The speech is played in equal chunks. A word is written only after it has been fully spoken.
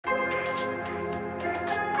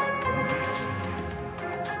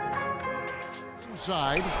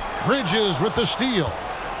inside. Bridges with the steal.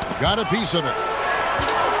 Got a piece of it.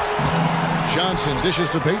 Johnson dishes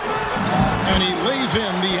to Payton. And he lays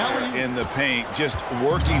in the alley. In the paint, just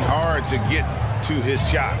working hard to get to his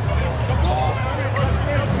shot.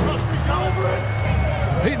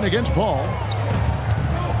 Payton against Paul.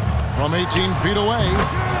 From 18 feet away.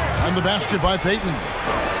 And the basket by Payton.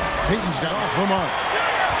 Payton's got off the mark.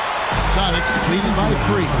 Sonics leading by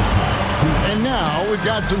 3. And now we've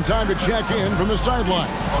got some time to check in from the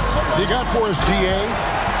sideline. You got for us, T.A.?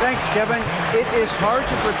 Thanks, Kevin. It is hard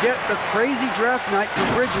to forget the crazy draft night for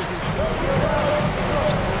Bridges.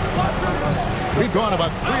 We've gone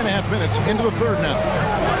about 3.5 minutes into the third now.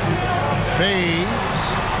 Fades.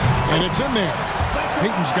 And it's in there.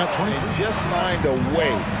 Payton's got 20. Just find a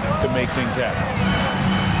way to make things happen.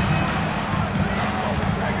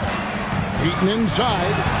 Payton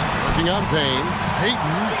inside. Working on Payne.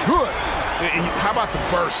 Payton, good. How about the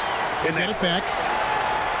burst? And get it back.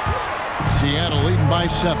 Seattle leading by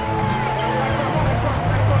 7.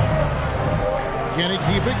 Can he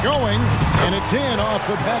keep it going? And it's in off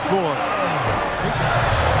the backboard.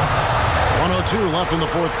 1:02 left in the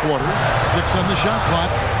fourth quarter. 6 on the shot clock.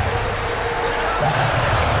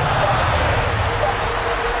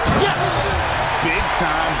 Yes! Big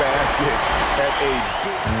time basket at a...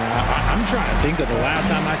 I'm trying to think of the last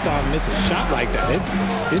time I saw him miss a shot like that.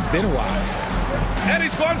 It's been a while. And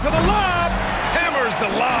he's going for the lob. Hammers the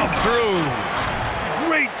lob through.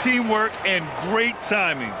 Great teamwork and great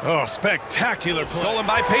timing. Oh, spectacular play. Stolen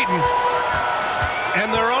by Payton.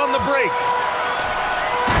 And they're on the break.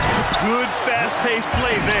 Good fast-paced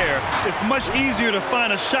play there. It's much easier to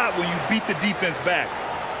find a shot when you beat the defense back.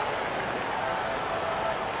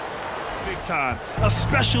 Big time,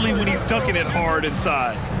 especially when he's dunking it hard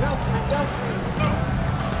inside.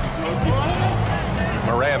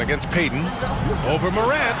 Morant against Payton. Over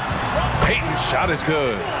Morant. Payton's shot is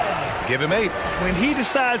good. Give him 8. When he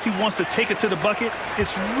decides he wants to take it to the bucket,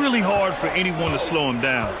 it's really hard for anyone to slow him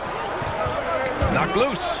down. Knocked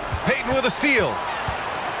loose. Payton with a steal.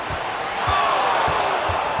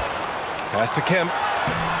 Pass to Kemp.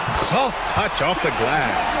 Soft touch off the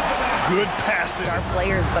glass. Good passing. Our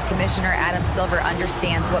players, but Commissioner Adam Silver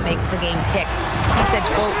understands what makes the game tick. He said,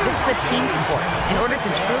 quote, "This is a team sport. In order to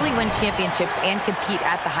truly win championships and compete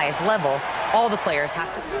at the highest level, all the players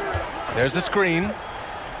have to..." There's a screen.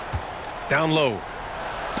 Down low.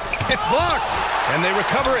 It's blocked, and they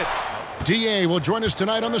recover it. D.A. will join us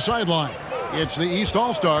tonight on the sideline. It's the East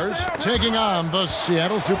All-Stars taking on the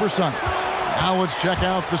Seattle SuperSonics. Now let's check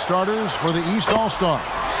out the starters for the East All-Stars.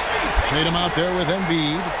 Tatum out there with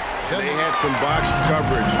Embiid. They had some botched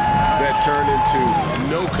coverage that turned into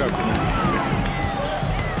no coverage.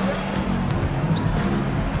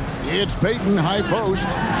 It's Payton, high post.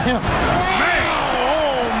 Kemp.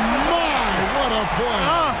 Oh, my, what a play.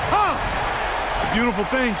 It's a beautiful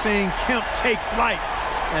thing seeing Kemp take flight.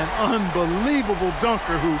 An unbelievable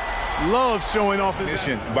dunker who loves showing off his...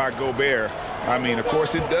 Mission by Gobert. I mean, of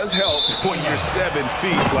course, it does help when you're 7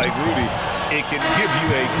 feet like Rudy. It can give you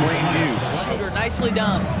a clean view. Shooter, nicely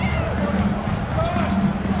done.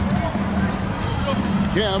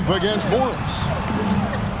 Kemp against Morris.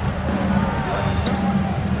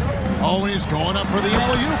 Always going up for the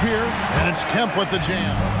alley-oop here. And it's Kemp with the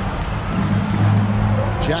jam.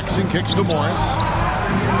 Jackson kicks to Morris.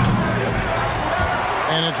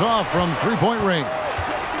 And it's off from three-point range.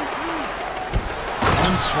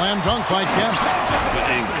 And slam dunk by Kemp.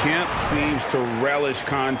 And Kemp seems to relish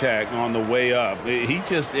contact on the way up. He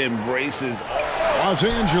just embraces. Los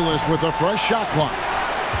Angeles with a fresh shot clock.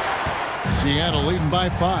 Seattle leading by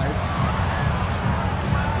 5.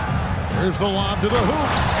 Here's the lob to the hoop,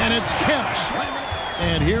 and it's Kemp slamming.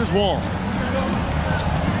 And here's Wall.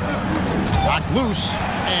 Knocked loose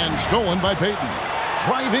and stolen by Payton.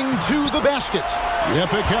 Driving to the basket.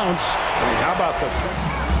 Yep, it counts. I mean, how about the...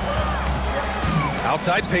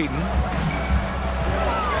 Outside Payton.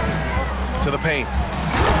 To the paint.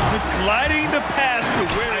 Gliding the pass to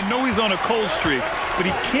where I know he's on a cold streak, but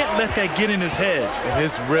he can't let that get in his head. And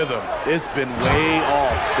his rhythm, it's been way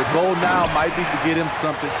off. The goal now might be to get him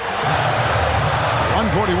something.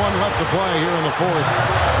 1:41 left to play here in the fourth.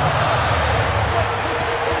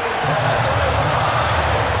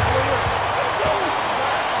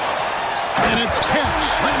 And it's Kemp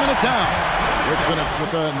slamming it down. Richmond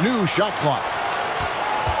with a new shot clock.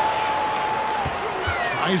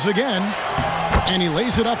 Tries again. And he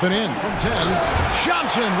lays it up and in from 10.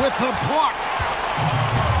 Johnson with the block.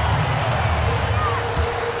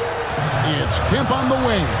 It's Kemp on the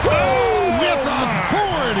wing. Oh, with a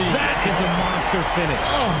 40. That is a monster finish.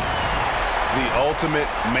 The ultimate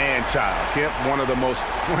man-child. Kemp, one of the most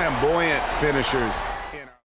flamboyant finishers